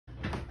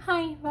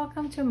Hi,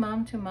 welcome to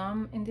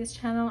Mom. In this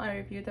channel, I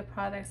review the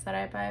products that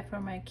I buy for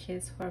my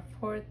kids for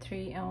 4,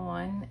 3, and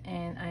 1,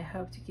 and I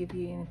hope to give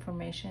you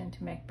information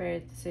to make better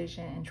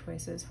decisions and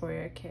choices for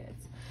your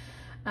kids.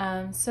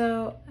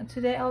 So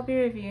today I'll be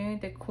reviewing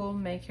the Cool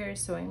Maker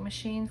sewing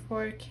machine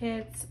for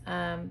kids.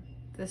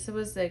 This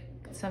was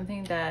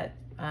something that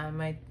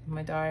my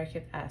daughter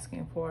kept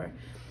asking for,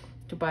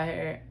 to buy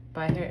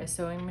her a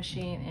sewing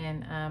machine,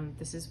 and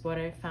this is what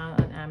I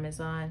found on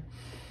Amazon.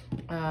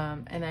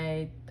 And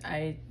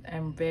I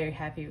am very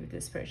happy with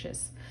this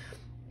purchase.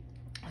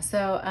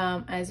 So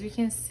as you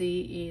can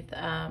see, it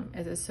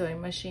is a sewing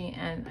machine,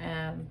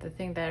 and the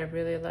thing that I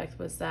really liked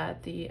was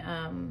that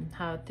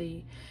how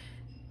the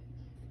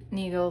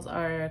needles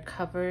are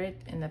covered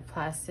in the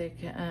plastic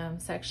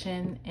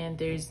section, and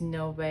there's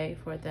no way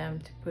for them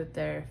to put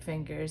their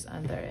fingers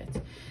under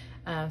it.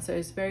 So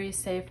it's very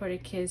safe for the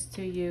kids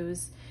to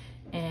use.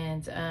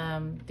 And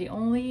the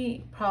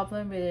only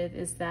problem with it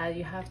is that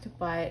you have to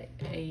buy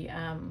a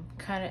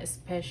kind of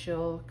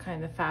special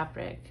kind of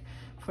fabric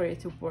for it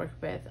to work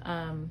with.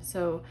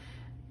 So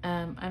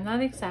I'm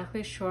not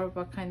exactly sure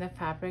what kind of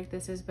fabric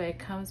this is, but it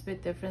comes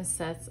with different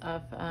sets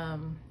of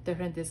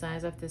different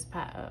designs of this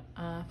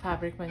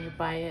fabric when you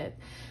buy it,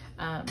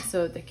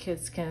 so the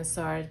kids can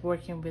start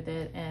working with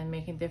it and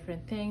making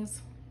different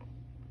things.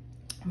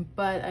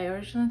 But I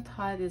originally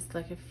thought it's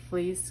like a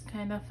fleece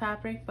kind of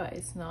fabric, but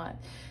it's not.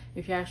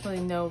 If you actually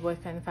know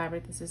what kind of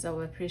fabric this is, I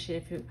would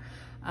appreciate if you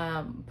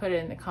put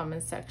it in the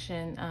comment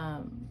section.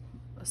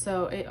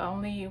 So it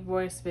only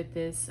works with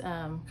this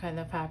kind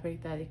of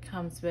fabric that it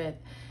comes with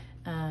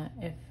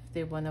if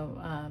they want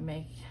to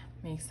make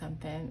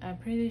something. I'm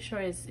pretty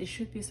sure it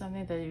should be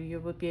something that you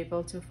would be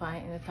able to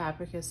find in a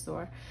fabric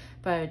store,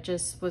 but I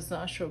just was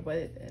not sure what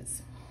it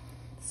is.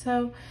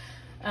 So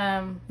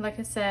like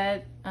I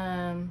said,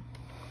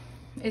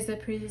 it's a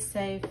pretty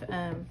safe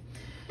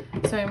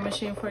sewing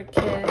machine for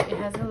kids. It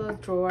has a little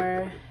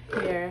drawer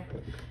here,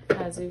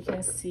 as you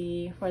can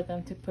see, for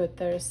them to put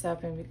their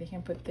stuff, and they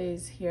can put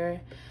these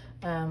here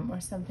or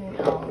something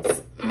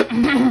else.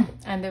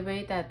 And the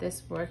way that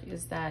this works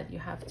is that you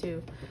have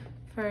to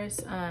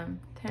first turn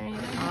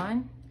it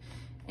on,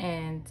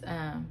 and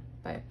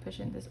by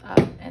pushing this up,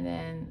 and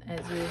then as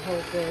you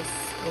hold this,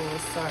 it will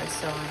start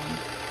sewing.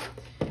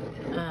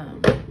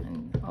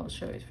 And I'll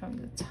show it from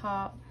the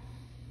top,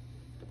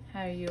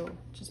 how you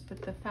just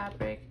put the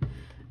fabric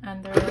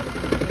under it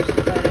and push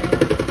the button.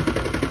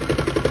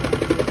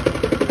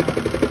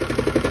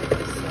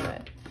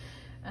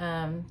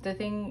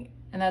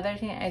 Another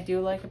thing I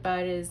do like about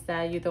it is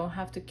that you don't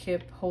have to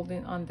keep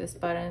holding on this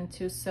button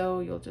to sew.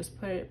 You'll just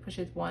push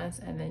it once,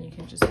 and then you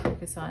can just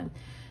focus on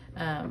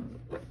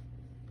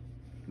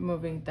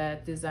moving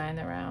that design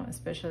around.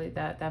 Especially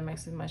that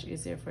makes it much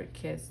easier for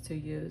kids to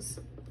use.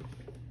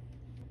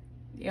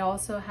 It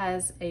also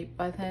has a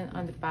button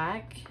on the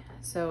back,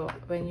 so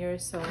when you're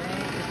sewing,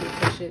 if you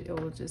push it, it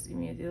will just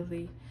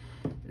immediately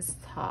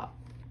stop.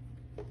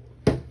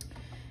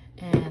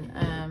 And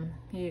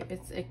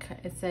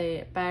it's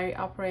a battery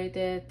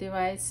operated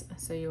device,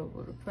 so you'll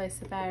replace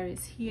the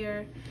batteries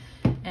here.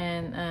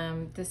 And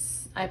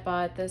I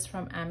bought this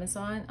from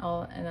Amazon,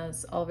 and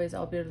as always,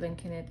 I'll be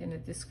linking it in the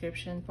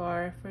description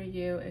bar for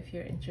you if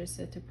you're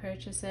interested to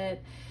purchase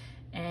it.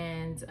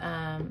 And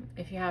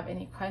if you have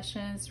any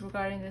questions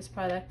regarding this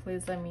product,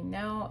 please let me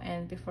know.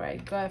 And before I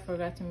go, I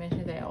forgot to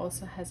mention that it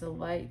also has a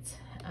light,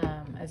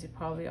 as you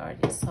probably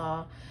already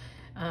saw,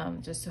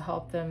 just to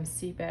help them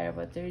see better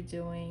what they're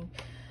doing.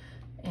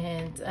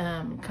 And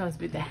comes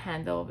with the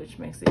handle, which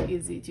makes it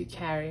easy to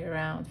carry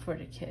around for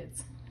the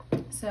kids.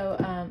 So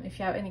if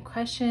you have any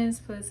questions,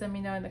 please let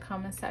me know in the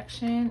comment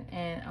section,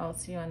 and I'll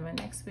see you on my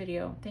next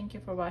video. Thank you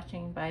for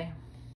watching. Bye.